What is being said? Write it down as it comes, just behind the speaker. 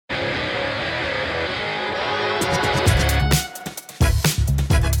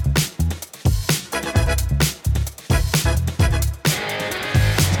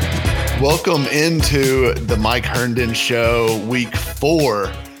Welcome into the Mike Herndon Show, week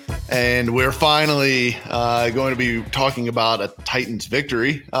 4. And we're finally going to be talking about a Titans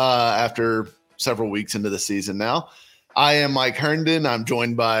victory after several weeks into the season now. I am Mike Herndon. I'm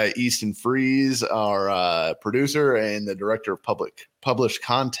joined by Easton Freeze, our producer and the director of published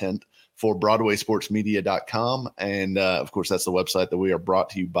content for BroadwaySportsMedia.com. And of course, that's the website that we are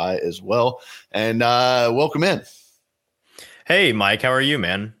brought to you by as well. And welcome in. Hey, Mike, how are you,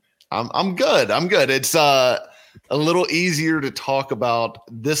 man? I'm good. I'm good. It's a little easier to talk about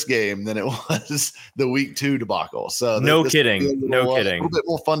this game than it was the week 2 debacle. So no kidding. A little bit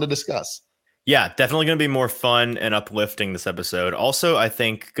more fun to discuss. Yeah, definitely going to be more fun and uplifting this episode. Also, I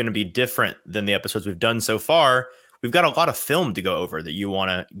think going to be different than the episodes we've done so far. We've got a lot of film to go over that you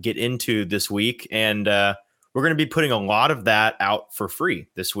want to get into this week. And we're going to be putting a lot of that out for free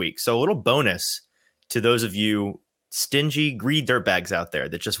this week. So a little bonus to those of you stingy, greedy dirtbags out there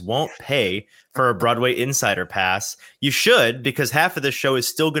that just won't pay for a Broadway Insider Pass. You should, because half of this show is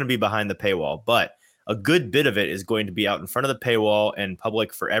still going to be behind the paywall, but a good bit of it is going to be out in front of the paywall and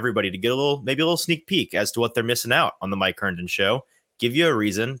public for everybody to get maybe a little sneak peek as to what they're missing out on the Mike Herndon Show. Give you a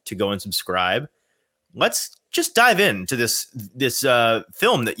reason to go and subscribe. Let's just dive into this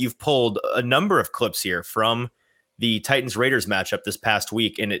film that you've pulled a number of clips here from the Titans-Raiders matchup this past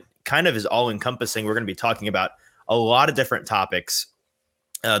week, and it kind of is all-encompassing. We're going to be talking about a lot of different topics.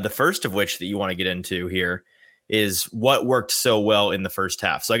 The first of which that you want to get into here is what worked so well in the first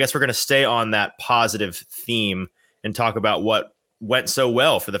half. So I guess we're going to stay on that positive theme and talk about what went so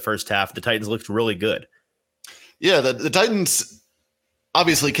well for the first half. The Titans looked really good. Yeah, the Titans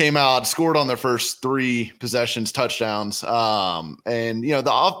obviously came out, scored on their first 3 possessions, touchdowns. And, you know,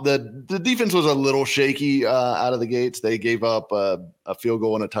 the defense was a little shaky out of the gates. They gave up a field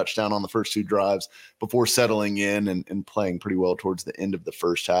goal and a touchdown on the first 2 drives before settling in and playing pretty well towards the end of the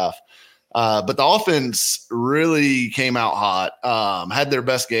first half. But the offense really came out hot, had their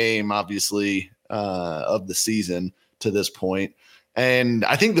best game, obviously, of the season to this point. And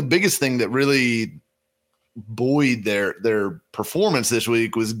I think the biggest thing that really buoyed their performance this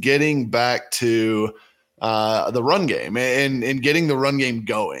week was getting back to the run game and getting the run game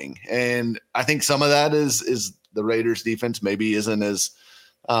going. And I think some of that is the Raiders defense maybe isn't as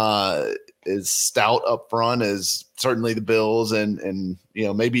stout up front as certainly the Bills and you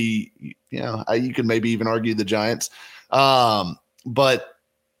know, maybe, you know, you could maybe even argue the Giants. But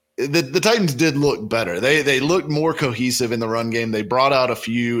the Titans did look better. They looked more cohesive in the run game. They brought out a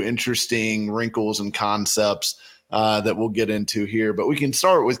few interesting wrinkles and concepts that we'll get into here. But we can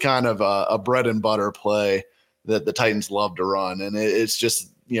start with kind of a bread and butter play that the Titans love to run. And it's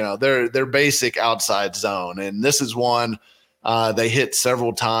just, you know, their basic outside zone. And this is one they hit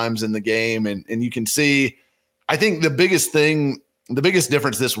several times in the game. And you can see, I think the biggest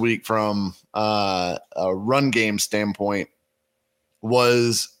difference this week from a run game standpoint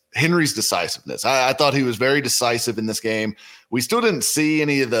was Henry's decisiveness. I thought he was very decisive in this game. We still didn't see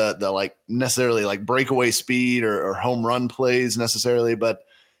any of the like necessarily like breakaway speed or home run plays necessarily, but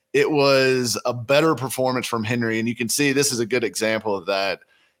it was a better performance from Henry. And you can see this is a good example of that.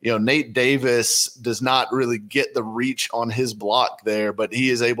 You know, Nate Davis does not really get the reach on his block there, but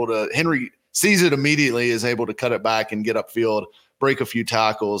Henry sees it immediately, is able to cut it back and get upfield, break a few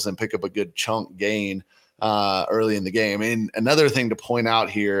tackles and pick up a good chunk gain early in the game. And another thing to point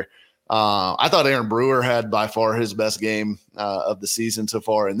out here, I thought Aaron Brewer had by far his best game of the season so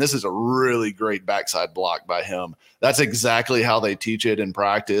far. And this is a really great backside block by him. That's exactly how they teach it in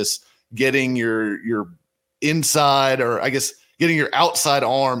practice, getting your inside, or I guess getting your outside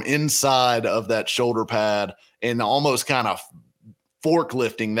arm inside of that shoulder pad and almost kind of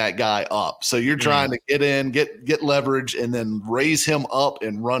forklifting that guy up. So you're trying to get in, get leverage, and then raise him up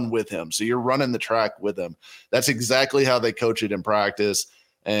and run with him. So you're running the track with him. That's exactly how they coach it in practice.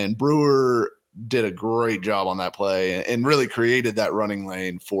 And Brewer did a great job on that play and really created that running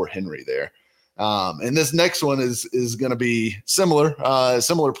lane for Henry there. And this next one is going to be similar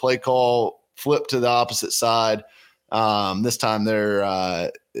play call, flip to the opposite side. This time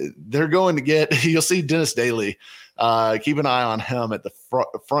they're going to get, you'll see Dennis Daly. Keep an eye on him at the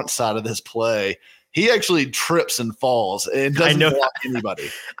front side of this play. He actually trips and falls and doesn't block anybody.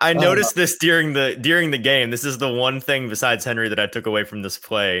 I noticed this during the game. This is the one thing besides Henry that I took away from this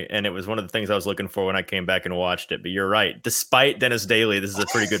play, and it was one of the things I was looking for when I came back and watched it. But you're right. Despite Dennis Daly, this is a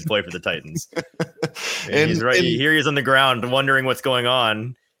pretty good play for the Titans. and he's right. Here he is on the ground wondering what's going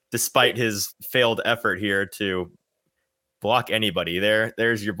on, despite his failed effort here to block anybody.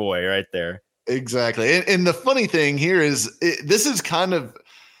 There's your boy right there. Exactly. And the funny thing here is this is kind of,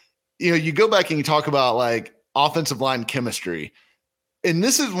 you go back and you talk about like offensive line chemistry. And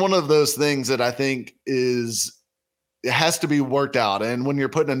this is one of those things that I think it has to be worked out. And when you're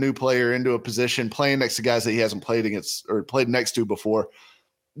putting a new player into a position, playing next to guys that he hasn't played against or played next to before,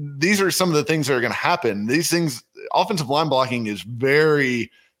 these are some of the things that are going to happen. These things, offensive line blocking is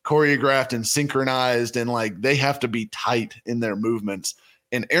very choreographed and synchronized, and like they have to be tight in their movements.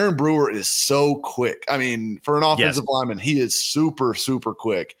 And Aaron Brewer is so quick. I mean, for an offensive lineman, he is super, super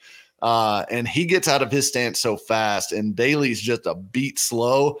quick. And he gets out of his stance so fast, and Daly's just a beat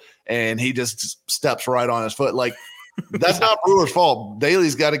slow, and he just steps right on his foot. Like, that's not Brewer's fault.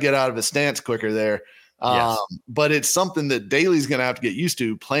 Daly's got to get out of his stance quicker there. But it's something that Daly's going to have to get used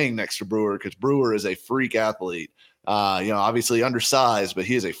to playing next to Brewer, because Brewer is a freak athlete. Obviously undersized, but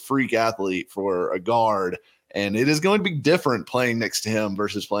he is a freak athlete for a guard, and it is going to be different playing next to him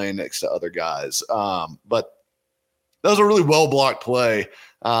versus playing next to other guys. But that was a really well blocked play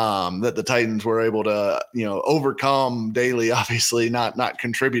that the Titans were able to, overcome. Daly obviously not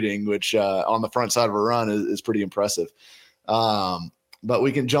contributing, which on the front side of a run is pretty impressive. But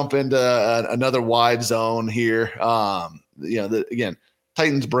we can jump into another wide zone here. Again,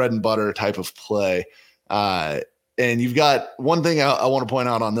 Titans bread and butter type of play. And you've got one thing I want to point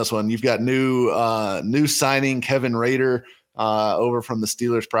out on this one. You've got new signing Kevin Rader over from the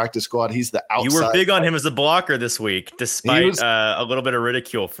Steelers practice squad. He's the outside. You were big on him as a blocker this week, despite a little bit of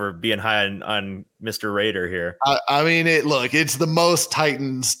ridicule for being high on Mr. Rader here. I mean, it's the most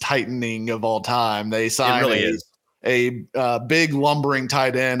Titans tightening of all time. They signed a big lumbering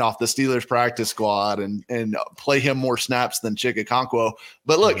tight end off the Steelers practice squad and play him more snaps than Chika Okonkwo.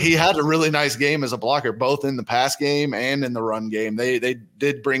 But look, he had a really nice game as a blocker, both in the pass game and in the run game. They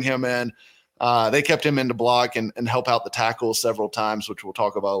did bring him in. They kept him in to block and help out the tackles several times, which we'll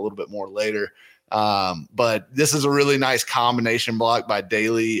talk about a little bit more later. But this is a really nice combination block by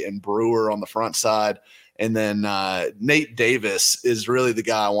Daly and Brewer on the front side. And then Nate Davis is really the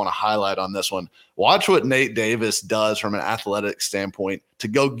guy I want to highlight on this one. Watch what Nate Davis does from an athletic standpoint to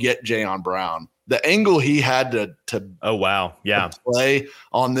go get Jayon Brown. The angle he had to play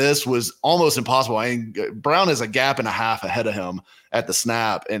on this was almost impossible. I mean, Brown is a gap and a half ahead of him at the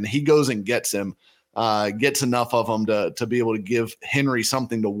snap, and he goes and gets him, gets enough of him to be able to give Henry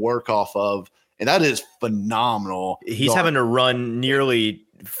something to work off of. And that is phenomenal. He's having to run nearly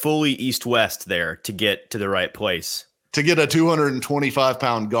fully east-west there to get to the right place. To get a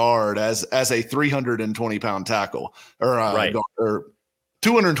 225-pound guard as a 320-pound tackle, or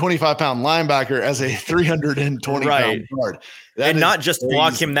 225-pound linebacker as a 320-pound guard. And not just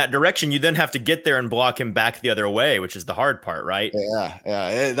block him that direction. You then have to get there and block him back the other way, which is the hard part, right?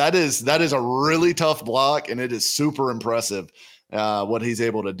 Yeah. That is a really tough block, and it is super impressive what he's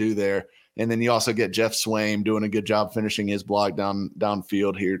able to do there. And then you also get Jeff Swaim doing a good job finishing his block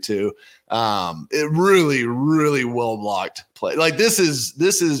downfield here too. It really, really well blocked play. Like this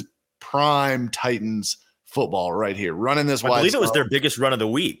is prime Titans football right here. Running this wide. I believe it was their biggest run of the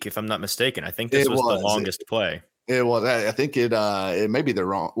week, if I'm not mistaken. I think this was the longest play. It was. I think it may be the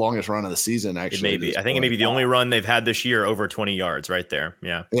longest run of the season. Actually, it may be. I think it may be the only run they've had this year over 20 yards right there.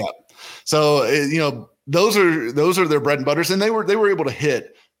 Yeah. Yeah. So those are their bread and butters, and they were able to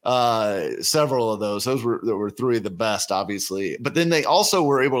hit several of those were three of the best, obviously, but then they also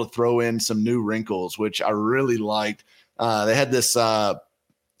were able to throw in some new wrinkles, which I really liked. They had this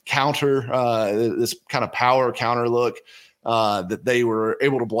counter, this kind of power counter look that they were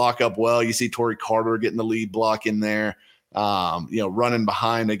able to block up well. You see Torrey Carter getting the lead block in there, running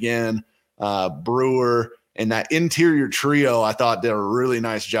behind again, Brewer. And that interior trio, I thought did a really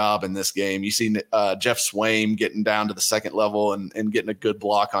nice job in this game. You see Jeff Swaim getting down to the second level and getting a good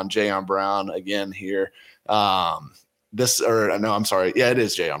block on Jayon Brown again here. It is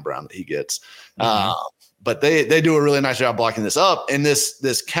Jayon Brown that he gets. But they do a really nice job blocking this up. And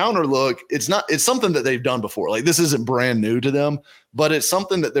this counter look, it's something that they've done before. Like this isn't brand new to them, but it's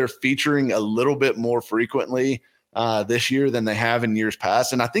something that they're featuring a little bit more frequently this year than they have in years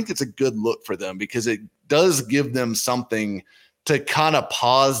past. And I think it's a good look for them because it does give them something to kind of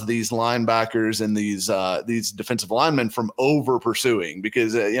pause these linebackers and these defensive linemen from over pursuing,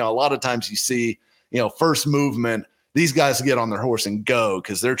 because a lot of times you see first movement, these guys get on their horse and go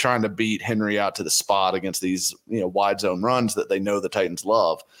because they're trying to beat Henry out to the spot against these wide zone runs that they know the Titans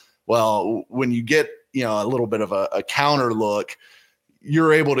love. Well, when you get a little bit of a counter look,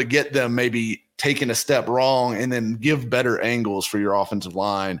 you're able to get them maybe taking a step wrong and then give better angles for your offensive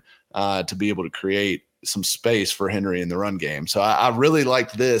line to be able to create some space for Henry in the run game. So I really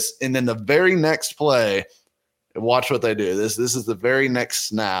liked this. And then the very next play, watch what they do. This is the very next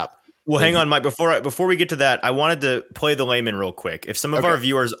snap. Well, hang on, Mike. Before we get to that, I wanted to play the layman real quick. If some of our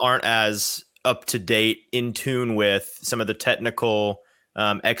viewers aren't as up to date, in tune with some of the technical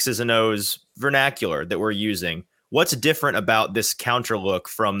X's and O's vernacular that we're using. What's different about this counter look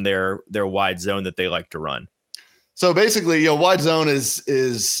from their wide zone that they like to run? So basically, wide zone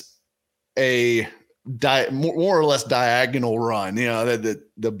is a more or less diagonal run.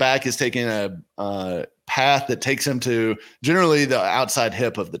 The back is taking a path that takes him to generally the outside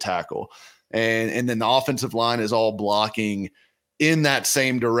hip of the tackle, and then the offensive line is all blocking in that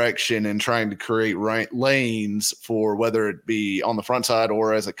same direction and trying to create lanes for whether it be on the front side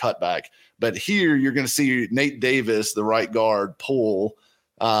or as a cutback. But here you're going to see Nate Davis, the right guard, pull.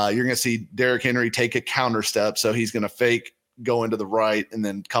 You're going to see Derrick Henry take a counter step. So he's going to fake, go into the right, and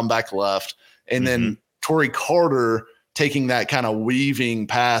then come back left. And then Torrey Carter taking that kind of weaving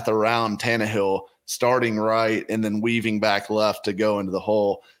path around Tannehill, starting right and then weaving back left to go into the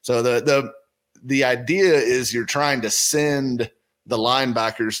hole. So the idea is you're trying to send the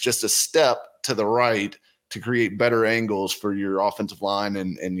linebackers just a step to the right to create better angles for your offensive line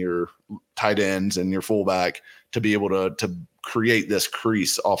and your tight ends and your fullback to be able to create this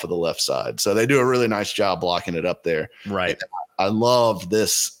crease off of the left side. So they do a really nice job blocking it up there. Right. And I love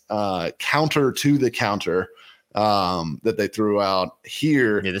this counter to the counter that they threw out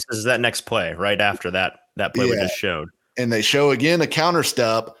here. Yeah, this is that next play right after that play we just showed. And they show again a counter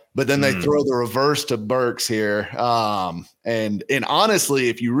step, but then they throw the reverse to Burks here. And honestly,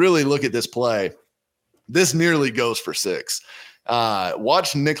 if you really look at this play, this nearly goes for 6.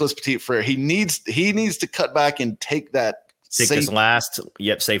 Watch Nicholas Petit-Frere. He needs to cut back and take this last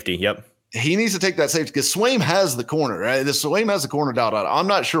safety. Yep. He needs to take that safety because Swaim has the corner, right? Swaim has the corner dialed out. I'm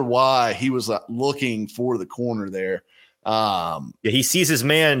not sure why he was looking for the corner there. He sees his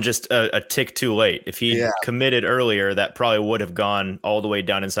man just a tick too late. If he committed earlier, that probably would have gone all the way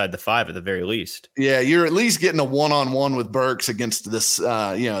down inside the 5 at the very least. Yeah, you're at least getting a one-on-one with Burks against this,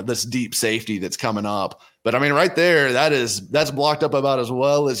 this deep safety that's coming up. But I mean, right there, that's blocked up about as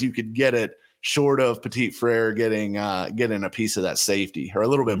well as you could get it, short of Petit-Frere getting a piece of that safety or a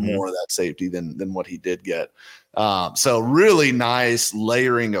little bit more of that safety than what he did get. So really nice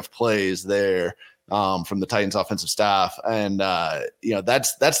layering of plays there. From the Titans offensive staff. And,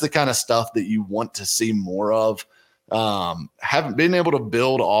 that's the kind of stuff that you want to see more of. Haven't been able to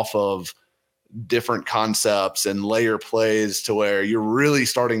build off of different concepts and layer plays to where you're really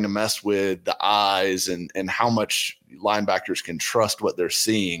starting to mess with the eyes and how much linebackers can trust what they're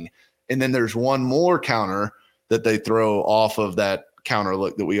seeing. And then there's one more counter that they throw off of that counter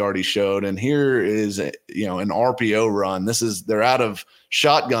look that we already showed. And here is, an RPO run. They're out of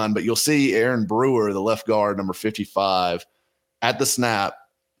shotgun, but you'll see Aaron Brewer, the left guard, number 55, at the snap.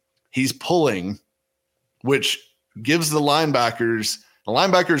 He's pulling, which gives the linebackers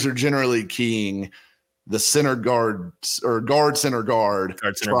are generally keying the center guard or guard center guard.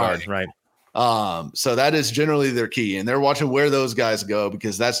 Guard center guard, right. So that is generally their key. And they're watching where those guys go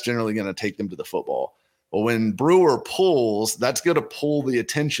because that's generally going to take them to the football. Well, when Brewer pulls, that's going to pull the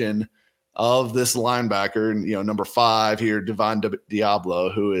attention of this linebacker, number 5 here, Divine Diablo,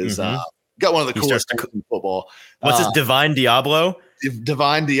 who is got one of the coolest in football. What's his Divine Diablo?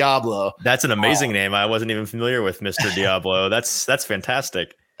 Divine Diablo. That's an amazing name. I wasn't even familiar with Mr. Diablo. That's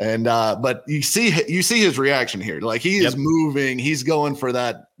fantastic. And but you see his reaction here. Like he is moving. He's going for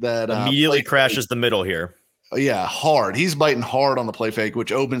that immediately crashes the middle here. Yeah, hard. He's biting hard on the play fake,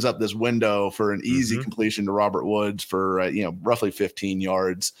 which opens up this window for an easy completion to Robert Woods for roughly 15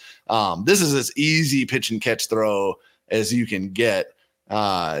 yards. This is as easy pitch and catch throw as you can get.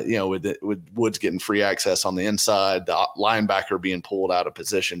 With Woods getting free access on the inside, the linebacker being pulled out of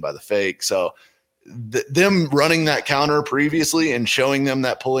position by the fake. So them running that counter previously and showing them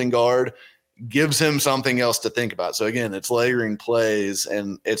that pulling guard gives him something else to think about. So again, it's layering plays,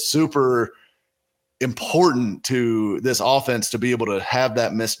 and it's super important to this offense to be able to have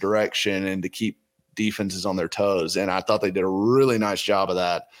that misdirection and to keep defenses on their toes. And I thought they did a really nice job of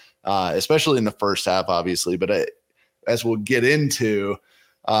that, especially in the first half, obviously. But as we'll get into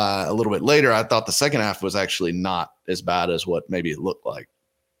a little bit later, I thought the second half was actually not as bad as what maybe it looked like.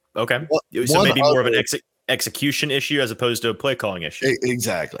 Okay. So maybe more of an execution issue as opposed to a play calling issue.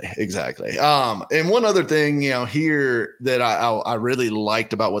 Exactly. And one other thing, here that I really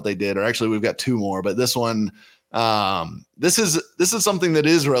liked about what they did, or actually we've got 2 more, but this one, this is something that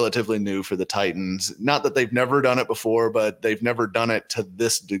is relatively new for the Titans. Not that they've never done it before, but they've never done it to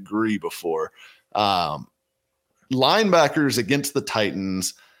this degree before. Linebackers against the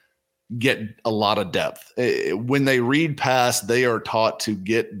Titans get a lot of depth. When they read pass, they are taught to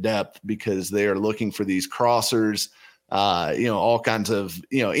get depth because they are looking for these crossers, all kinds of,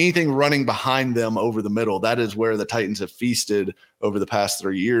 anything running behind them over the middle. That is where the Titans have feasted over the past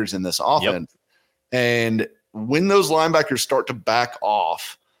 3 years in this offense. Yep. And when those linebackers start to back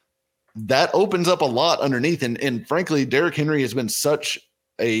off, that opens up a lot underneath. And frankly, Derrick Henry has been such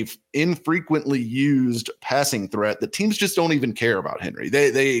a infrequently used passing threat that teams just don't even care about Henry.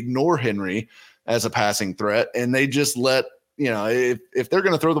 They ignore Henry as a passing threat, and they just let, if they're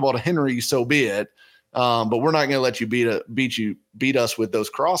going to throw the ball to Henry, so be it. But we're not going to let you beat us with those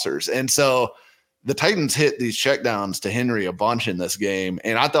crossers. And so the Titans hit these checkdowns to Henry a bunch in this game,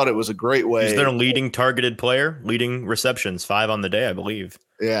 and I thought it was a great way. He's their leading targeted player, leading receptions, 5 on the day, I believe.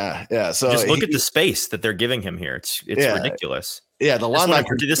 Yeah. So just look at the space that they're giving him here. It's ridiculous. Yeah, the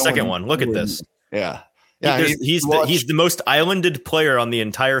linebacker. The second one. Look at this. Yeah. He's the most islanded player on the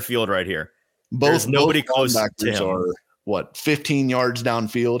entire field right here. There's nobody close to him. Are 15 yards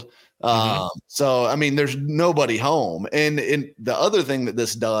downfield. So I mean, there's nobody home. And the other thing that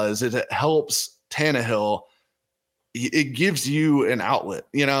this does is it helps Tannehill. It gives you an outlet,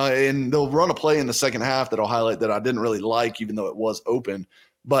 and they'll run a play in the second half that I'll highlight that I didn't really like, even though it was open.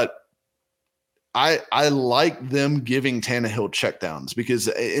 But I like them giving Tannehill checkdowns, because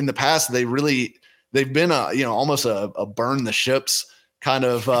in the past they've been almost a burn the ships kind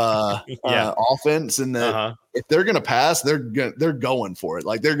of offense, and that if they're going to pass, they're going for it.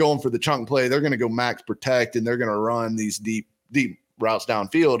 Like, they're going for the chunk play. They're going to go max protect, and they're going to run these deep routes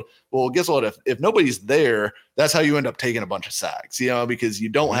downfield. Well, guess what? If nobody's there, that's how you end up taking a bunch of sacks, because you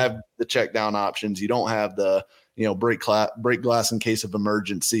don't have the check down options. You don't have the, break glass in case of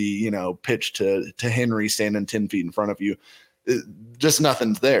emergency, pitch to Henry standing 10 feet in front of you. Just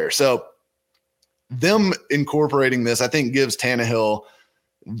nothing's there. So them incorporating this, I think, gives Tannehill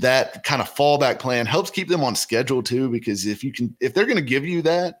that kind of fallback plan, helps keep them on schedule too, because if they're going to give you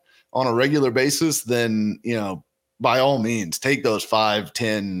that on a regular basis, then, by all means, take those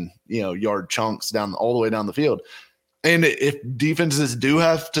 5-10 yard chunks down all the way down the field. And if defenses do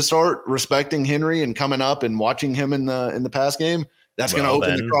have to start respecting Henry and coming up and watching him in the pass game, that's going to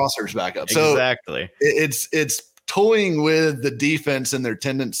open the crossers back up. Exactly. So it's toying with the defense and their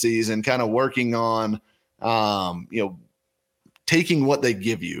tendencies and kind of working on taking what they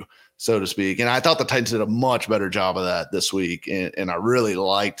give you, so to speak. And I thought the Titans did a much better job of that this week. And I really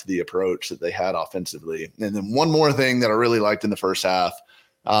liked the approach that they had offensively. And then one more thing that I really liked in the first half,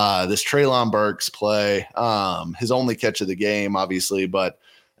 this Treylon Burks play, his only catch of the game, obviously, but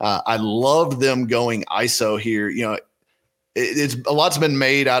I loved them going ISO here. It's a lot's been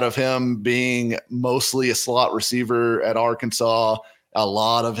made out of him being mostly a slot receiver at Arkansas. A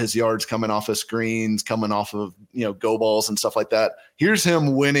lot of his yards coming off of screens, coming off of, go balls and stuff like that. Here's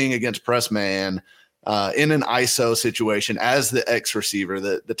him winning against press man in an ISO situation as the X receiver.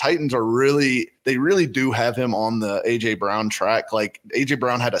 The Titans they really do have him on the A.J. Brown track. Like, A.J.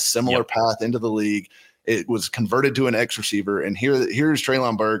 Brown had a similar path into the league. It was converted to an X receiver. And here's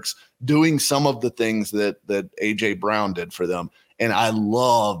Treylon Burks doing some of the things that A.J. Brown did for them. And I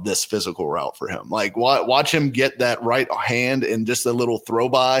love this physical route for him. Like, watch him get that right hand and just a little throw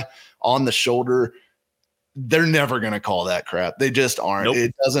by on the shoulder. They're never going to call that crap. They just aren't. Nope.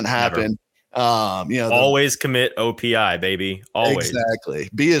 It doesn't happen. Always commit OPI, baby. Always. Exactly.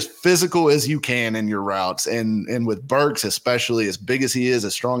 Be as physical as you can in your routes. And with Burks, especially as big as he is,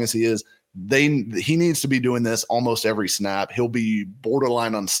 as strong as he is, he needs to be doing this almost every snap. He'll be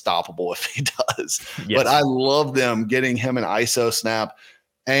borderline unstoppable if he does. Yes. But I love them getting him an ISO snap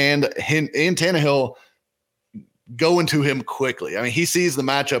and Tannehill going to him quickly. I mean, he sees the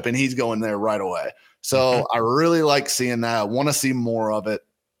matchup and he's going there right away. So I really like seeing that. I want to see more of it.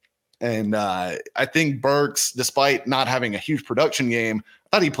 And I think Burks, despite not having a huge production game,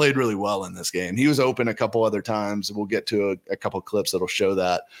 I thought he played really well in this game. He was open a couple other times. We'll get to a couple clips that'll show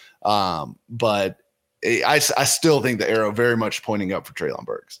that. But I still think the arrow very much pointing up for Treylon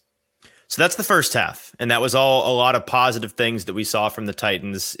Burks. So that's the first half. And that was all a lot of positive things that we saw from the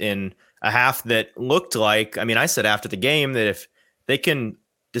Titans in a half that looked like, I mean, I said after the game that if they can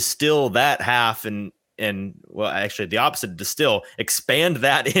distill that half and well, actually the opposite, expand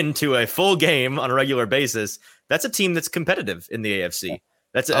that into a full game on a regular basis, that's a team that's competitive in the AFC.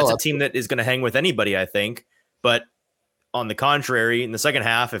 That's a team that is going to hang with anybody, I think. But on the contrary, in the second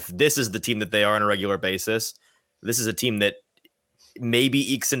half, if this is the team that they are on a regular basis, this is a team that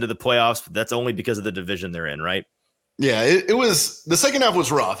maybe ekes into the playoffs, but that's only because of the division they're in, right? Yeah, it was, the second half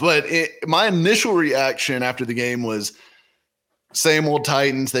was rough, but my initial reaction after the game was same old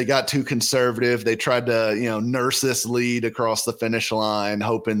Titans. They got too conservative. They tried to, nurse this lead across the finish line,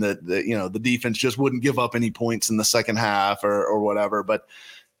 hoping that the defense just wouldn't give up any points in the second half or whatever. But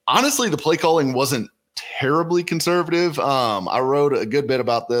honestly, the play calling wasn't terribly conservative. I wrote a good bit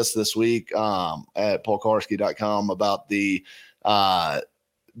about this week at paulkawarski.com about the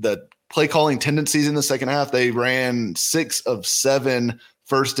play calling tendencies in the second half. They ran 6 of 7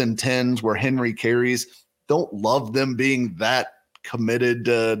 1st and 10s where Henry carries. Don't love them being that committed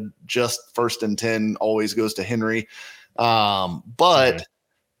to just 1st and 10 always goes to Henry. But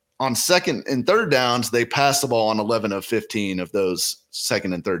on 2nd and 3rd downs, they pass the ball on 11 of 15 of those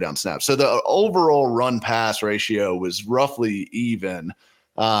 2nd and 3rd down snaps. So the overall run pass ratio was roughly even.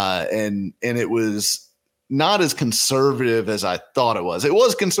 And it was not as conservative as I thought it was. It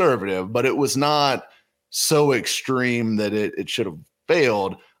was conservative, but it was not so extreme that it should have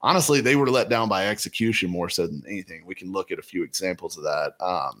failed. Honestly, they were let down by execution more so than anything. We can look at a few examples of that.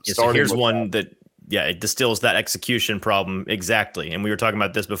 So here's one that it distills that execution problem exactly. And we were talking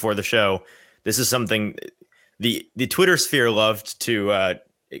about this before the show. This is something the Twitter sphere loved to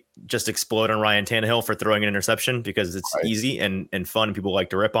just explode on Ryan Tannehill for throwing an interception because it's easy and fun. And people like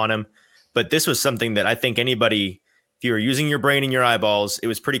to rip on him. But this was something that I think anybody, if you were using your brain and your eyeballs, it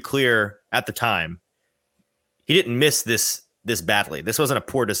was pretty clear at the time. He didn't miss this badly. This wasn't a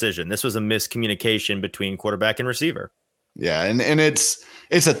poor decision. This was a miscommunication between quarterback and receiver. Yeah, and it's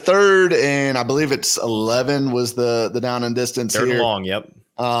a 3rd and I believe it's 11 was the down and distance 3rd here. and long, yep.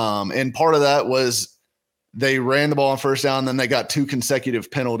 And part of that was they ran the ball on 1st down, then they got 2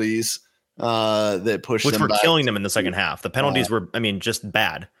 consecutive penalties that pushed them back. Which were killing them in the second half. The penalties were, just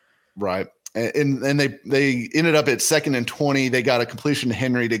bad. Right. And they ended up at 2nd and 20. They got a completion to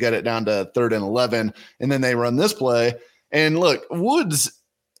Henry to get it down to 3rd and 11. And then they run this play. And look, Woods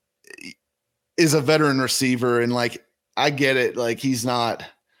is a veteran receiver. And I get it. He's not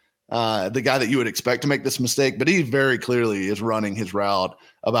the guy that you would expect to make this mistake, but he very clearly is running his route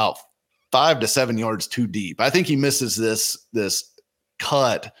about 5 to 7 yards too deep. I think he misses this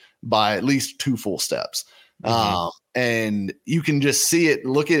cut by at least 2 full steps. And you can just see it.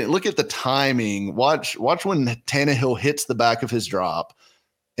 Look at the timing. Watch when Tannehill hits the back of his drop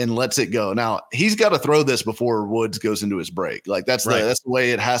and lets it go. Now he's got to throw this before Woods goes into his break. That's the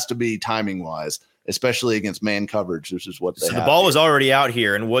way it has to be timing wise, especially against man coverage. Which is what they. So the ball is already out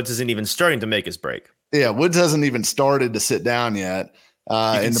here, and Woods isn't even starting to make his break. Yeah, Woods hasn't even started to sit down yet. You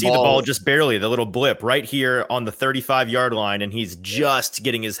can see the ball just barely, the little blip right here on the 35-yard line, and he's just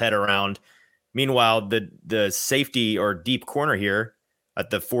getting his head around. Meanwhile, the safety or deep corner here at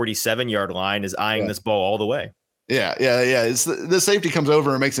the 47-yard line is eyeing this ball all the way. Yeah. It's the safety comes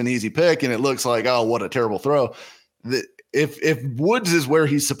over and makes an easy pick, and it looks like, oh, what a terrible throw. If Woods is where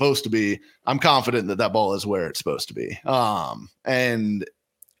he's supposed to be, I'm confident that ball is where it's supposed to be. And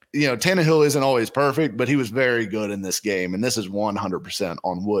Tannehill isn't always perfect, but he was very good in this game, and this is 100%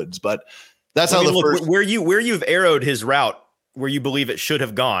 on Woods. But that's where you've arrowed his route where you believe it should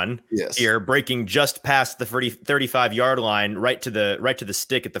have gone. Yes. Here, breaking just past the 35-yard line, right to the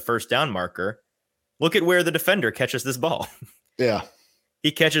stick at the 1st down marker. Look at where the defender catches this ball. Yeah.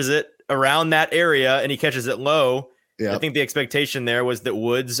 He catches it around that area, and he catches it low. Yeah. I think the expectation there was that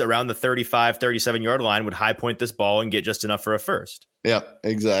Woods around the 35, 37-yard line would high point this ball and get just enough for a first. Yeah,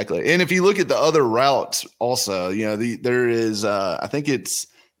 exactly. And if you look at the other routes also, there is, I think it's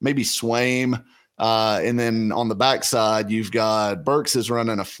maybe Swaim. And then on the backside, you've got Burks is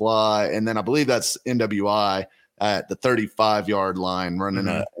running a fly. And then I believe that's NWI at the 35-yard line running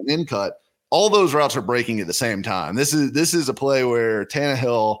an in cut. All those routes are breaking at the same time. This is a play where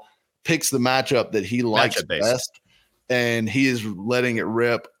Tannehill picks the matchup that he likes best, and he is letting it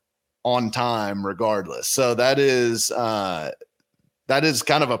rip on time regardless. So that is kind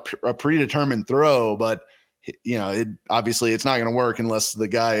of a predetermined throw, but obviously it's not going to work unless the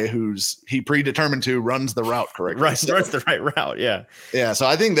guy he predetermined to runs the route correctly. Runs the right route. Yeah. Yeah. So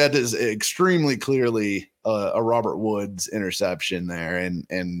I think that is extremely clearly a Robert Woods interception there.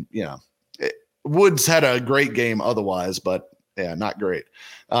 And Woods had a great game otherwise, but not great.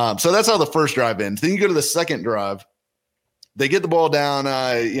 So that's how the first drive ends. Then you go to the second drive. They get the ball down,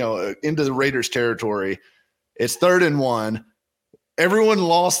 into the Raiders territory. It's 3rd and 1. Everyone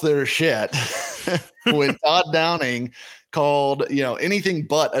lost their shit when Todd Downing called, anything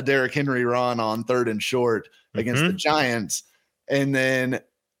but a Derrick Henry run on 3rd and short against the Giants. And then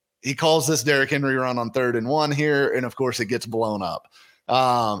he calls this Derrick Henry run on 3rd and 1 here. And of course it gets blown up.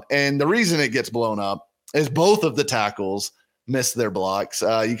 And the reason it gets blown up is both of the tackles miss their blocks.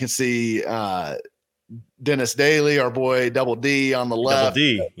 You can see Dennis Daly, our boy Double D on the left,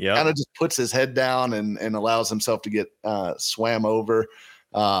 kind of just puts his head down and allows himself to get swam over.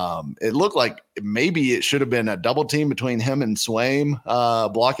 It looked like maybe it should have been a double team between him and Swaim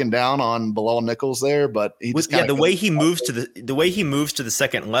blocking down on Bilal Nichols there, but the way he moves to the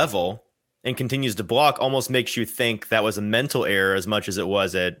second level and continues to block almost makes you think that was a mental error as much as it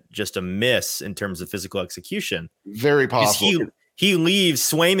was just a miss in terms of physical execution. Very possible. he leaves,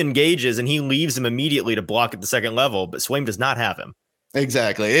 Swaim engages, and he leaves him immediately to block at the second level, but Swaim does not have him.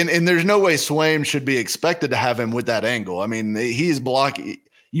 Exactly. And there's no way Swaim should be expected to have him with that angle. I mean, he's blocking.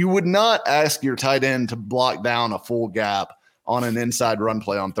 You would not ask your tight end to block down a full gap on an inside run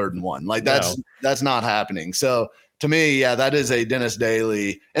play on 3rd and 1. Like that's not happening. So to me, yeah, that is a Dennis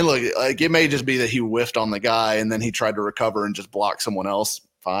Daly. And look, like it may just be that he whiffed on the guy and then he tried to recover and just block someone else.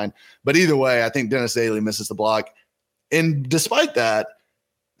 Fine. But either way, I think Dennis Daly misses the block. And despite that,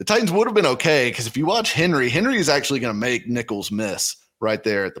 the Titans would have been okay because if you watch Henry is actually going to make Nichols miss right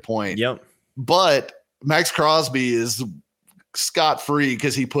there at the point. Yep. But Max Crosby is scot-free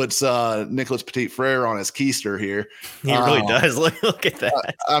because he puts Nicholas Petit-Frere on his keister here. He really does. Look at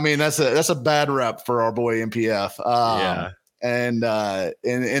that. I mean, that's a bad rep for our boy MPF. Yeah. And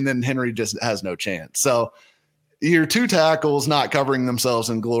then Henry just has no chance. So your 2 tackles not covering themselves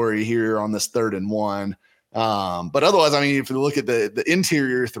in glory here on this 3rd and 1. But otherwise, I mean, if you look at the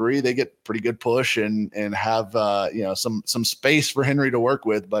interior 3, they get pretty good push and have some space for Henry to work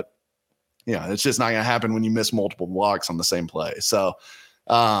with. But it's just not going to happen when you miss multiple blocks on the same play. So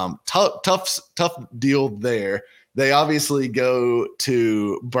tough deal there. They obviously go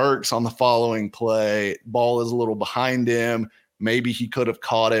to Burks on the following play. Ball is a little behind him. Maybe he could have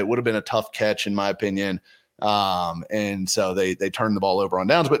caught it. Would have been a tough catch in my opinion. And so they turn the ball over on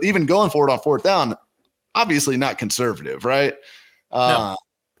downs. But even going for it on 4th down, obviously not conservative, right? No.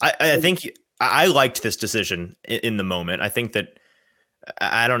 I think I liked this decision in the moment. I think that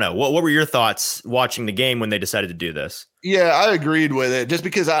I don't know. What were your thoughts watching the game when they decided to do this? Yeah, I agreed with it just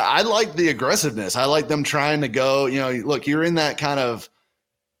because I like the aggressiveness. I like them trying to go, look, you're in that kind of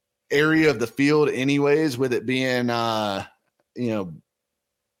area of the field anyways, with it being,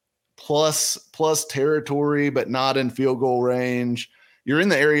 plus territory, but not in field goal range. You're in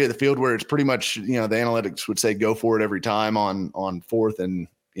the area of the field where it's pretty much, the analytics would say go for it every time on 4th and,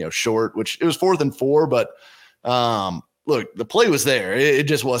 short, which it was 4th and 4, but, look, the play was there. It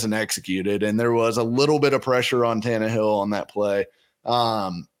just wasn't executed, and there was a little bit of pressure on Tannehill on that play.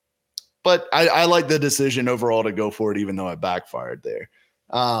 But I like the decision overall to go for it, even though it backfired there.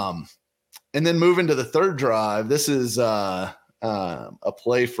 And then moving to the 3rd drive, this is a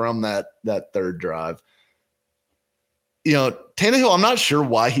play from that 3rd drive. Tannehill, I'm not sure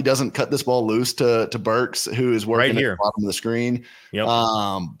why he doesn't cut this ball loose to Burks, who is working right at the bottom of the screen. Yep.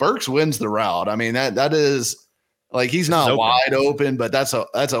 Burks wins the route. I mean, that is – like he's not wide open, but that's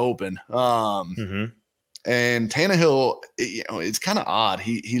open. And Tannehill, it's kind of odd.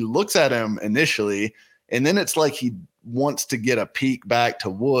 He looks at him initially, and then it's like he wants to get a peek back to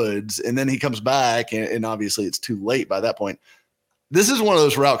Woods, and then he comes back, and obviously it's too late by that point. This is one of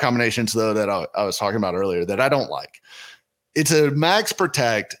those route combinations, though, that I was talking about earlier that I don't like. It's a max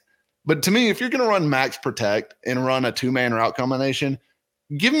protect, but to me, if you're going to run max protect and run a 2-man route combination,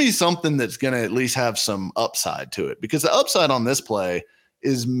 give me something that's going to at least have some upside to it, because the upside on this play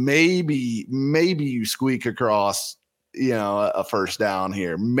is maybe you squeak across, a 1st down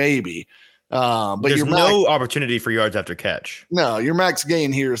here, maybe. But there's no opportunity for yards after catch. No, your max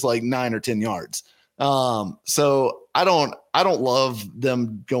gain here is like 9 or 10 yards. So I don't love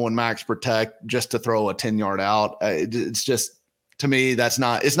them going max protect just to throw a 10-yard out. It's just, to me, it's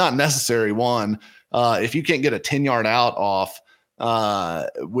not necessary. One, if you can't get a 10-yard out off,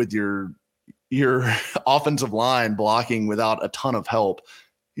 with your offensive line blocking without a ton of help,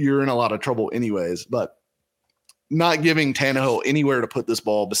 you're in a lot of trouble anyways. But not giving Tannehill anywhere to put this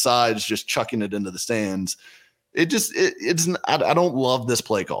ball besides just chucking it into the stands, I don't love this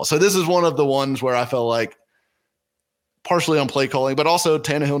play call. So this is one of the ones where I felt like partially on play calling, but also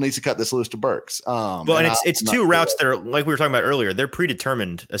Tannehill needs to cut this loose to Burks. And it's 2 routes that are, like we were talking about earlier, they're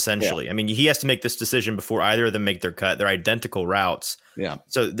predetermined essentially. Yeah. I mean, he has to make this decision before either of them make their cut. They're identical routes. Yeah.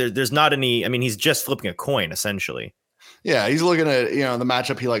 So there's not any, I mean, he's just flipping a coin essentially. Yeah. He's looking at, the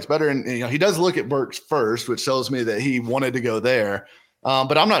matchup he likes better. And, he does look at Burks first, which tells me that he wanted to go there.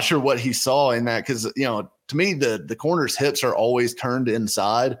 But I'm not sure what he saw in that. Cause to me, the corner's hips are always turned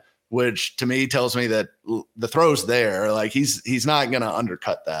inside, which to me tells me that the throw's there. Like he's not going to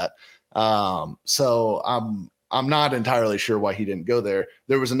undercut that. So I'm not entirely sure why he didn't go there.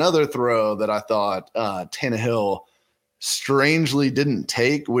 There was another throw that I thought Tannehill strangely didn't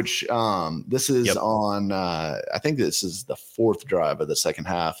take, which this is on, I think this is the 4th drive of the second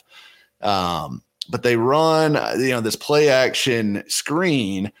half. But they run, this play action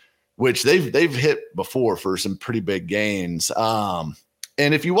screen, which they've hit before for some pretty big gains.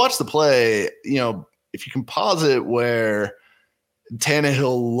 And if you watch the play, if you can pause it where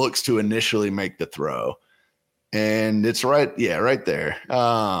Tannehill looks to initially make the throw, and it's right there.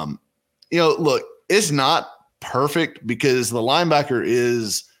 Look, it's not perfect because the linebacker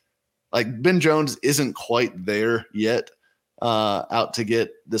is like Ben Jones isn't quite there yet out to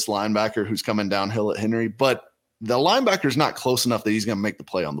get this linebacker who's coming downhill at Henry, but the linebacker's not close enough that he's going to make the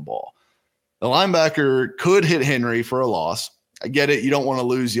play on the ball. The linebacker could hit Henry for a loss. I get it. You don't want to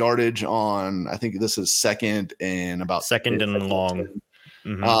lose yardage on, I think this is second and long.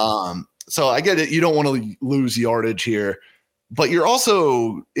 Mm-hmm. So I get it. You don't want to lose yardage here, but you're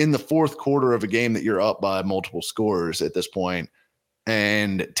also in the fourth quarter of a game that you're up by multiple scores at this point,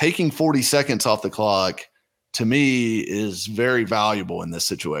 and taking 40 seconds off the clock to me is very valuable in this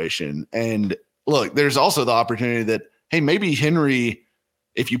situation. And look, there's also the opportunity that, hey, maybe Henry,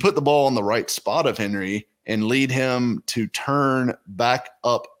 if you put the ball on the right spot of Henry and lead him to turn back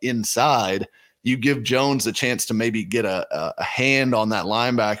up inside, you give Jones a chance to maybe get a hand on that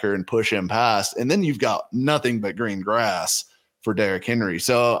linebacker and push him past, and then you've got nothing but green grass for Derrick Henry.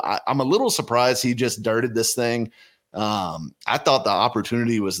 So I'm a little surprised he just dirted this thing. I thought the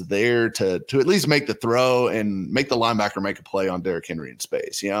opportunity was there to at least make the throw and make the linebacker make a play on Derrick Henry in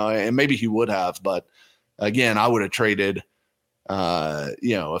space, and maybe he would have, but again, I would have traded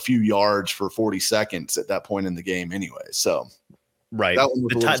a few yards for 40 seconds at that point in the game anyway. So, right.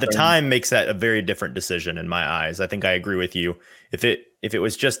 The time makes that a very different decision in my eyes. I think I agree with you. If it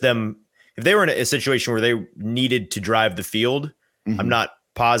was just them, if they were in a situation where they needed to drive the field, mm-hmm. I'm not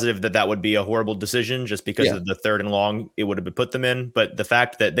positive that would be a horrible decision just because of the third and long it would have put them in. But the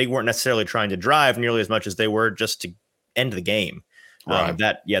fact that they weren't necessarily trying to drive nearly as much as they were just to end the game, right.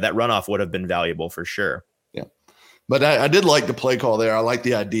 That runoff would have been valuable for sure. But I did like the play call there. I like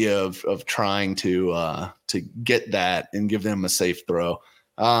the idea of trying to get that and give them a safe throw.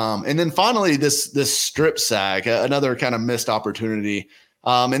 And then finally, this strip sack, another kind of missed opportunity.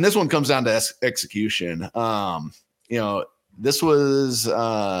 And this one comes down to execution. This was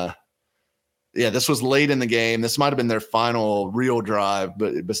late in the game. This might have been their final real drive,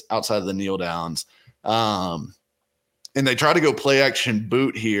 but it was outside of the kneel downs. And they try to go play action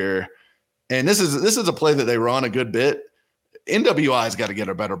boot here. And this is a play that they run a good bit. NWI's got to get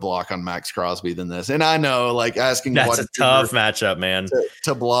a better block on Max Crosby than this. And I know, like, asking that's a tough matchup, man.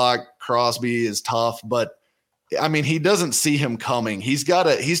 To block Crosby is tough, but I mean, he doesn't see him coming. He's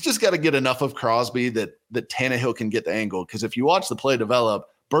just got to get enough of Crosby that Tannehill can get the angle. Because if you watch the play develop,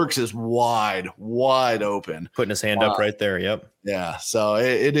 Burks is wide open, putting his hand up right there. Yep. Yeah. So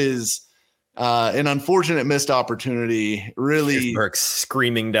it is. An unfortunate missed opportunity. Really, Burks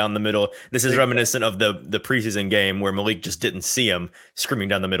screaming down the middle. This is reminiscent of the preseason game where Malik just didn't see him screaming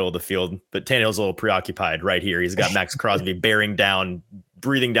down the middle of the field. But Tannehill's a little preoccupied right here. He's got Max Crosby bearing down,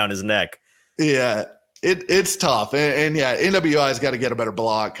 breathing down his neck. Yeah, it's tough, and NWI's got to get a better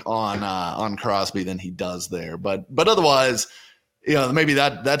block on Crosby than he does there. But otherwise, maybe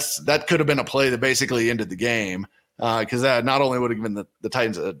that could have been a play that basically ended the game because that not only would have given the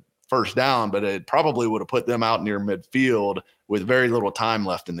Titans a first down, but it probably would have put them out near midfield with very little time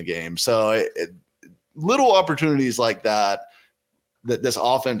left in the game. So little opportunities like that this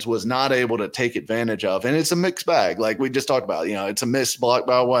offense was not able to take advantage of. And it's a mixed bag. Like we just talked about, it's a missed block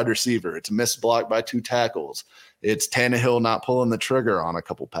by a wide receiver. It's a missed block by two tackles. It's Tannehill not pulling the trigger on a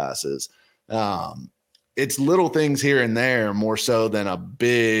couple passes. It's little things here and there more so than a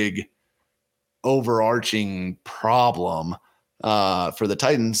big overarching problem for the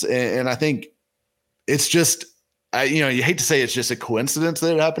Titans. And I think it's just, you hate to say it's just a coincidence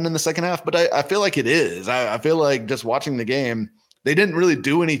that it happened in the second half, but I feel like it is. I feel like just watching the game, they didn't really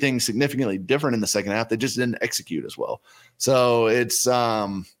do anything significantly different in the second half. They just didn't execute as well. So it's,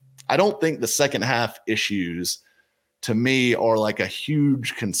 I don't think the second half issues to me are like a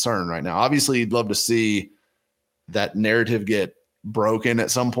huge concern right now. Obviously, you'd love to see that narrative get broken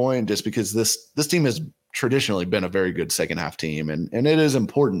at some point, just because this team has traditionally been a very good second half team, and it is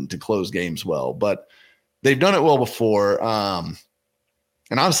important to close games well, but they've done it well before.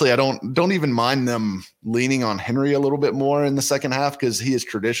 And honestly, I don't even mind them leaning on Henry a little bit more in the second half because he has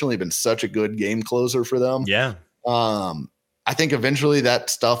traditionally been such a good game closer for them. Yeah. I think eventually that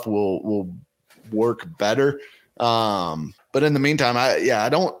stuff will work better. But in the meantime, I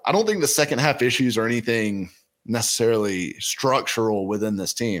don't think the second half issues are anything necessarily structural within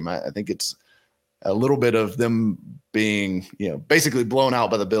this team. I think it's a little bit of them being, basically blown out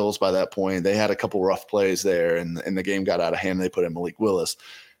by the Bills by that point. They had a couple rough plays there and the game got out of hand. They put in Malik Willis.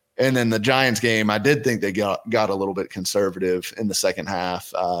 And then the Giants game, I did think they got a little bit conservative in the second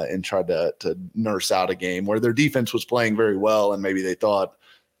half and tried to nurse out a game where their defense was playing very well. And maybe they thought,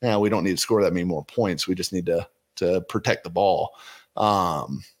 we don't need to score that many more points. We just need to protect the ball.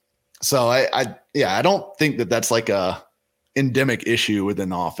 So I don't think that's like a endemic issue within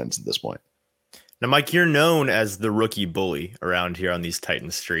the offense at this point. Now, Mike, you're known as the rookie bully around here on these Titan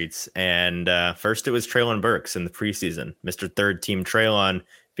streets. And first it was Traylon Burks in the preseason. Mr. Third Team Traylon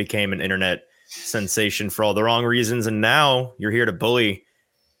became an internet sensation for all the wrong reasons. And now you're here to bully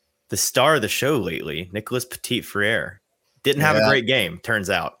the star of the show lately, Nicholas Petit-Frere. Didn't have a great game, turns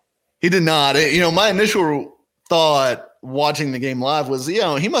out. He did not. My initial thought watching the game live was,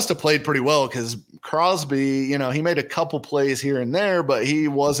 he must have played pretty well because Crosby, he made a couple plays here and there, but he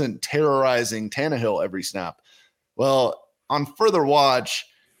wasn't terrorizing Tannehill every snap. Well, on further watch,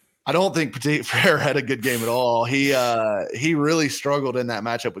 I don't think Petit-Frere had a good game at all. He really struggled in that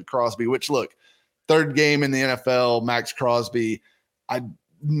matchup with Crosby, which, look, third game in the NFL, Max Crosby. I'm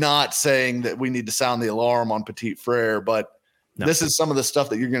not saying that we need to sound the alarm on Petit-Frere, but this is some of the stuff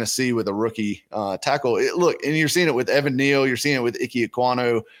that you're going to see with a rookie tackle. Look, and you're seeing it with Evan Neal. You're seeing it with Ike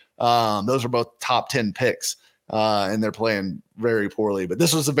Ekwonu. Those are both top 10 picks, and they're playing very poorly. But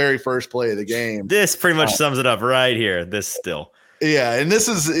this was the very first play of the game. This pretty much sums it up right here. This still. Yeah, and this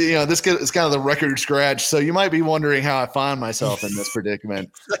is, this is kind of the record scratch. So you might be wondering how I find myself in this predicament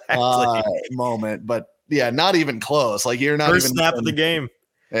moment. But, yeah, not even close. Like, you're not first even – snap of the game.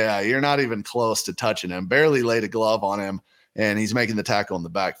 Yeah, you're not even close to touching him. Barely laid a glove on him. And he's making the tackle in the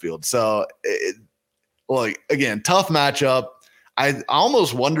backfield. So, again, tough matchup. I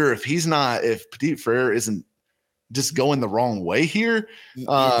almost wonder if Petit-Frere isn't just going the wrong way here.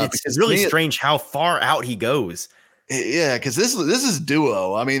 It's really strange how far out he goes. Yeah, because this is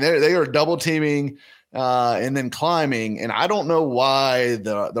duo. I mean, they are double teaming and then climbing. And I don't know why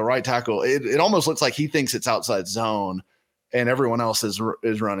the right tackle. It almost looks like he thinks it's outside zone, and everyone else is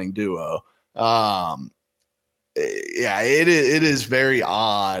running duo. Yeah, it is very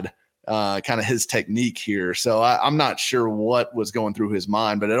odd, kind of his technique here. So I'm not sure what was going through his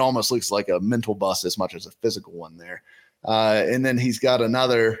mind, but it almost looks like a mental bust as much as a physical one there. And then he's got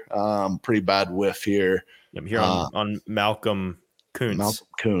another pretty bad whiff here. Here on Malcolm Kuntz. Malcolm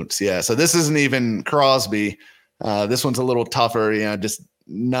Kuntz, yeah. So this isn't even Crosby. This one's a little tougher. Just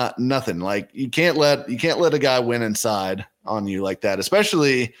nothing. Like you can't let a guy win inside on you like that,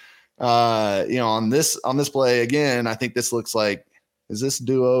 especially. On this play again, I think this looks like, is this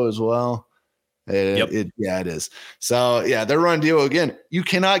duo as well? It is. So yeah, they're running duo again. You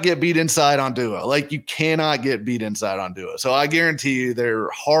cannot get beat inside on duo. Like you cannot get beat inside on duo. So I guarantee you they're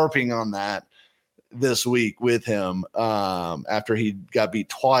harping on that this week with him after he got beat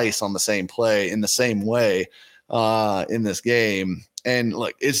twice on the same play in the same way in this game. And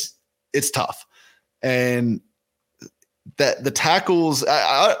look, it's tough. And that the tackles,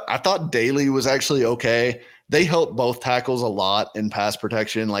 I thought Daly was actually okay. They helped both tackles a lot in pass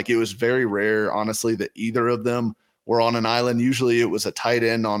protection. Like it was very rare, honestly, that either of them were on an island. Usually it was a tight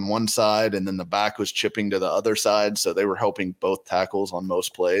end on one side and then the back was chipping to the other side. So they were helping both tackles on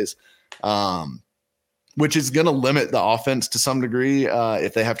most plays, which is going to limit the offense to some degree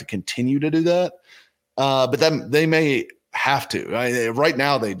if they have to continue to do that. But then they may have to. Right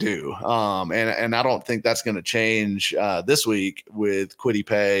now they do. And I don't think that's going to change this week with Kwity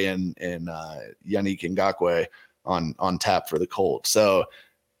Paye and Yannick Ngakoue on tap for the Colts. So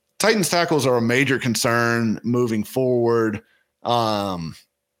Titans tackles are a major concern moving forward. The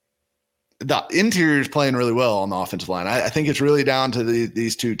interior is playing really well on the offensive line. I think it's really down to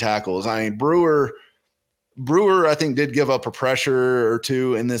these two tackles. I mean, Brewer, I think, did give up a pressure or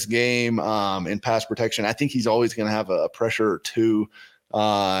two in this game in pass protection. I think he's always going to have a pressure or two.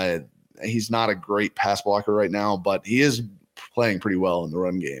 He's not a great pass blocker right now, but he is playing pretty well in the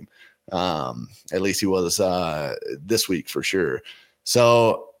run game. At least he was this week for sure.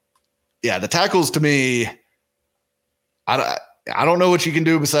 So, yeah, the tackles to me, I don't know what you can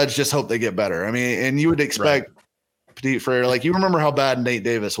do besides just hope they get better. I mean, and you would expect Petit-Frere, like you remember how bad Nate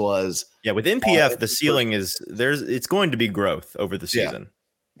Davis was. Yeah, with NPF, the ceiling it's going to be growth over the season.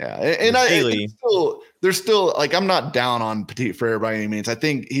 Yeah. And there's still like, I'm not down on Petit-Frere by any means. I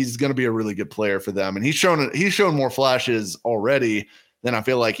think he's going to be a really good player for them. And he's shown more flashes already than I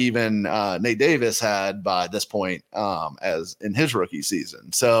feel like even Nate Davis had by this point as in his rookie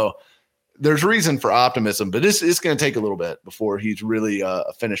season. So there's reason for optimism, but it's going to take a little bit before he's really a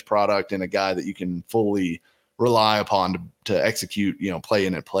finished product and a guy that you can fully rely upon to execute, play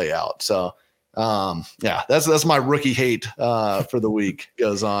in and play out. So that's my rookie hate for the week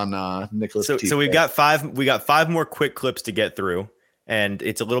goes on Nicholas. So we got five more quick clips to get through, and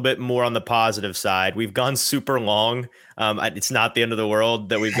it's a little bit more on the positive side. We've gone super long. It's not the end of the world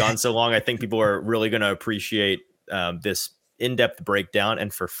that we've gone so long. I think people are really going to appreciate this in-depth breakdown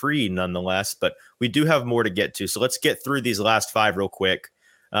and for free nonetheless, but we do have more to get to. So let's get through these last five real quick.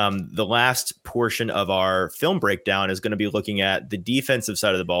 The last portion of our film breakdown is going to be looking at the defensive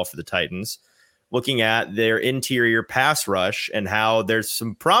side of the ball for the Titans. looking at their interior pass rush and how there's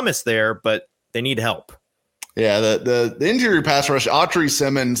some promise there, but they need help. Yeah, the interior pass rush, Autry,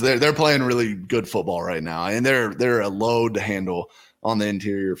 Simmons, they're playing really good football right now, and they're a load to handle on the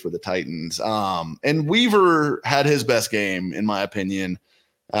interior for the Titans. And Weaver had his best game, in my opinion,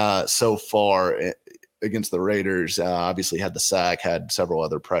 so far against the Raiders. Obviously had the sack, had several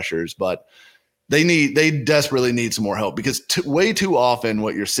other pressures, but they desperately need some more help because way too often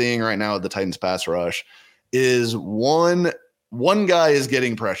what you're seeing right now with the Titans pass rush is one guy is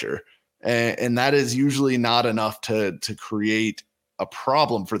getting pressure. And that is usually not enough to create a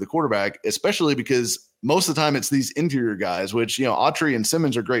problem for the quarterback, especially because most of the time it's these interior guys, which, Autry and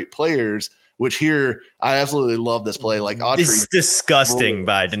Simmons are great players, which here I absolutely love this play. Like Autry. It's disgusting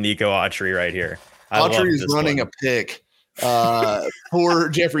by Denico Autry right here. Autry is running a pick for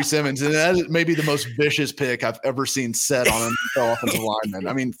Jeffrey Simmons, and that is maybe the most vicious pick I've ever seen set on an offensive lineman.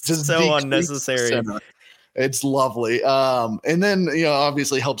 I mean, just so unnecessary. It's lovely. And then,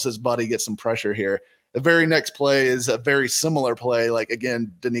 obviously helps his buddy get some pressure here. The very next play is a very similar play. Like,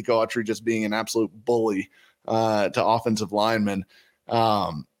 again, Denico Autry just being an absolute bully to offensive linemen.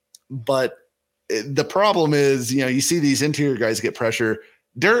 But the problem is, you see these interior guys get pressure.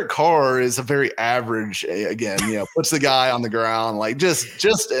 Derek Carr is a very average, again, puts the guy on the ground, like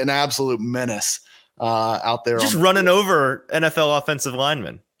just an absolute menace out there. Just running over NFL offensive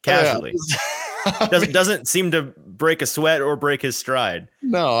linemen casually. Yeah. Doesn't seem to break a sweat or break his stride.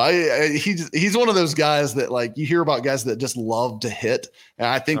 No, he's one of those guys that, like, you hear about guys that just love to hit, and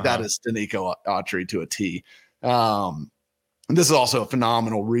I think that is Denico Autry to a T. And this is also a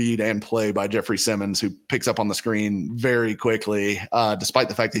phenomenal read and play by Jeffrey Simmons, who picks up on the screen very quickly, despite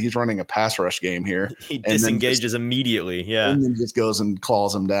the fact that he's running a pass rush game here. He disengages immediatly, yeah, and then just goes and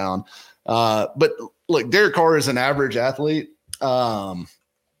claws him down. But look, Derek Carr is an average athlete.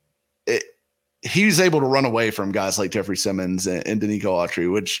 He's able to run away from guys like Jeffrey Simmons and Denico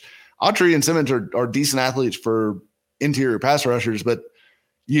Autry, which Autry and Simmons are decent athletes for interior pass rushers, but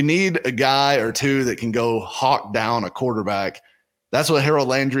you need a guy or two that can go hawk down a quarterback. That's what Harold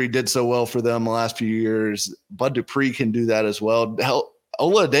Landry did so well for them the last few years. Bud Dupree can do that as well. Hell,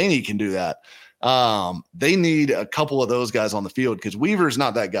 Ola Adaney can do that. They need a couple of those guys on the field because Weaver's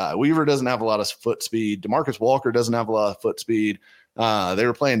not that guy. Weaver doesn't have a lot of foot speed. DeMarcus Walker doesn't have a lot of foot speed. They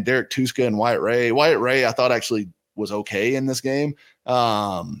were playing Derek Tuska and Wyatt Ray. Wyatt Ray, I thought, actually was okay in this game.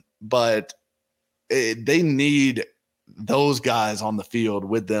 But they need those guys on the field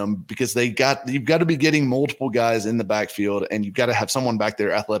with them because you've got to be getting multiple guys in the backfield, and you've got to have someone back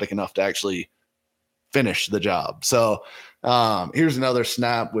there athletic enough to actually finish the job. So here's another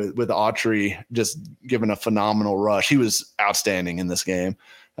snap with Autry just giving a phenomenal rush. He was outstanding in this game.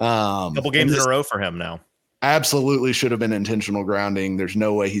 Couple games in a row for him now. Absolutely should have been intentional grounding. There's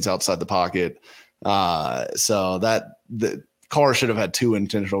no way he's outside the pocket. So the Carr should have had 2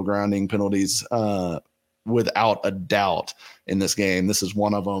 intentional grounding penalties without a doubt in this game. This is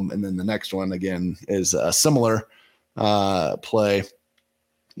one of them. And then the next one, again, is a similar play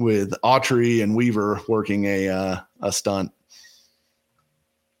with Autry and Weaver working a stunt.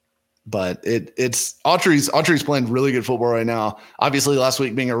 But it's Autry's playing really good football right now. Obviously, last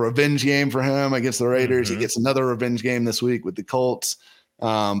week being a revenge game for him against the Raiders. He gets another revenge game this week with the Colts.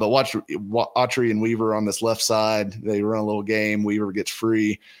 But watch Autry and Weaver on this left side. They run a little game. Weaver gets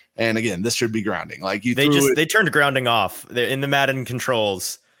free. And again, this should be grounding. Like they turned grounding off. They're in the Madden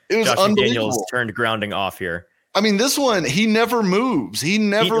controls. It was Josh McDaniels turned grounding off here. I mean, this one, he never moves.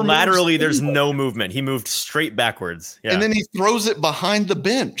 Laterally, there's no movement. He moved straight backwards. Yeah. And then he throws it behind the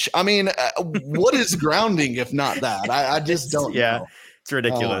bench. I mean, what is grounding if not that? I just don't know. It's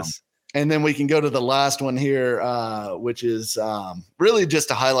ridiculous. And then we can go to the last one here, which is really just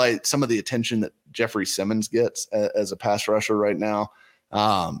to highlight some of the attention that Jeffrey Simmons gets as a pass rusher right now.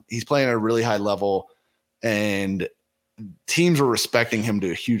 He's playing at a really high level, and teams are respecting him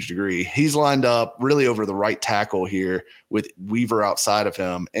to a huge degree. He's lined up really over the right tackle here with Weaver outside of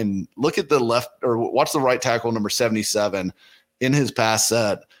him. And look at the left, or watch the right tackle, number 77, in his pass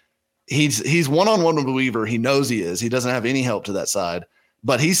set. He's one-on-one with Weaver. He knows he is. He doesn't have any help to that side.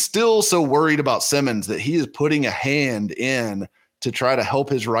 But he's still so worried about Simmons that he is putting a hand in to try to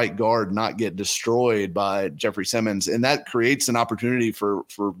help his right guard not get destroyed by Jeffrey Simmons. And that creates an opportunity for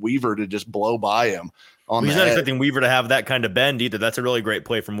Weaver to just blow by him. He's not expecting Weaver to have that kind of bend either. That's a really great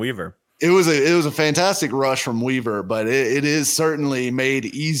play from Weaver. It was a fantastic rush from Weaver, but it is certainly made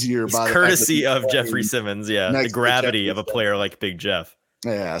easier by the courtesy of Jeffrey Simmons. Yeah, the gravity of a player like Big Jeff.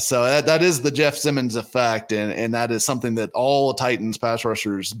 Yeah, so that is the Jeff Simmons effect, and that is something that all Titans pass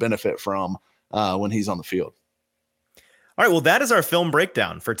rushers benefit from when he's on the field. All right, well, that is our film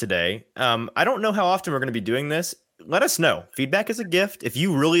breakdown for today. I don't know how often we're going to be doing this. Let us know. Feedback is a gift. If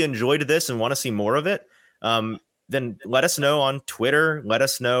you really enjoyed this and want to see more of it, then let us know on Twitter. Let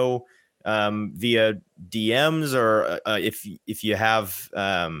us know via DMs, or if you have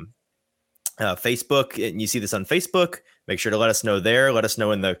Facebook and you see this on Facebook, make sure to let us know there. Let us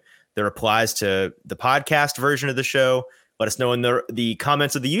know in the replies to the podcast version of the show. Let us know in the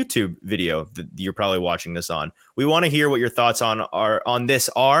comments of the YouTube video that you're probably watching this on. We want to hear what your thoughts on this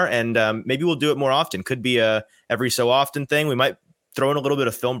are, and maybe we'll do it more often. Could be a every so often thing. We might throw in a little bit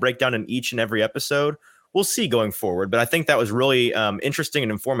of film breakdown in each and every episode. We'll see going forward, but I think that was really interesting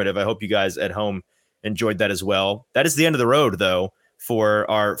and informative. I hope you guys at home enjoyed that as well. That is the end of the road, though, for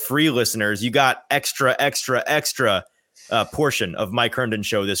our free listeners. You got extra portion of Mike Herndon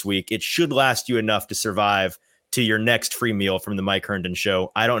Show this week. It should last you enough to survive to your next free meal from the Mike Herndon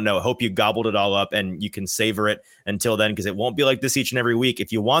Show. I don't know. I hope you gobbled it all up and you can savor it until then, because it won't be like this each and every week.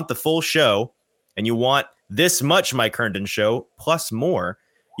 If you want the full show and you want this much Mike Herndon Show plus more,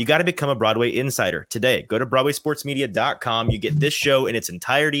 you got to become a Broadway Insider today. Go to BroadwaySportsMedia.com. You get this show in its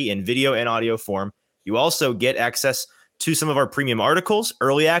entirety in video and audio form. You also get access to some of our premium articles,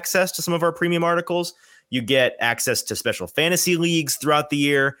 early access to some of our premium articles. You get access to special fantasy leagues throughout the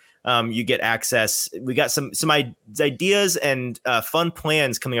year. You get access. We got some ideas and fun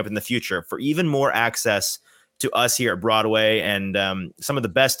plans coming up in the future for even more access to us here at Broadway, and some of the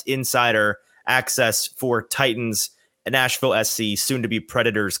best insider access for Titans and Nashville SC, soon to be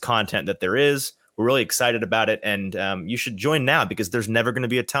Predators content that there is. We're really excited about it, and you should join now, because there's never going to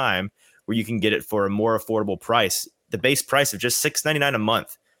be a time where you can get it for a more affordable price. The base price of just $6.99 a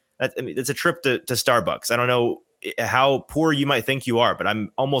month. It's a trip to Starbucks. I don't know how poor you might think you are, but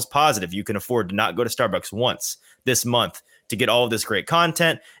I'm almost positive you can afford to not go to Starbucks once this month to get all of this great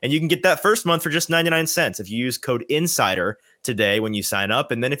content. And you can get that first month for just 99 cents if you use code INSIDER today when you sign up.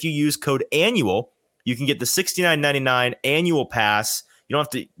 And then if you use code ANNUAL, you can get the $69.99 annual pass. You don't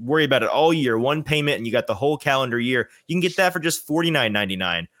have to worry about it all year, one payment, and you got the whole calendar year. You can get that for just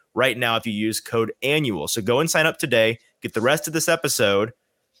 $49.99 right now if you use code ANNUAL. So go and sign up today, get the rest of this episode.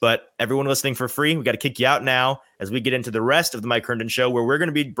 But everyone listening for free, we got to kick you out now as we get into the rest of the Mike Herndon Show, where we're going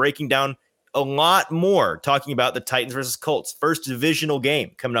to be breaking down a lot more, talking about the Titans versus Colts first divisional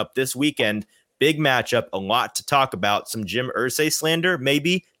game coming up this weekend. Big matchup, a lot to talk about. Some Jim Irsay slander,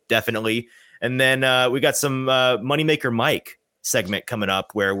 maybe, definitely. And then we got some Moneymaker Mike segment coming up,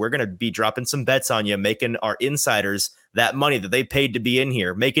 where we're going to be dropping some bets on you, making our insiders that money that they paid to be in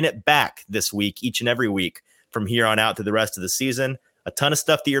here, making it back this week, each and every week from here on out through the rest of the season. A ton of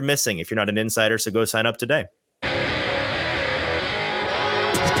stuff that you're missing if you're not an insider, so go sign up today.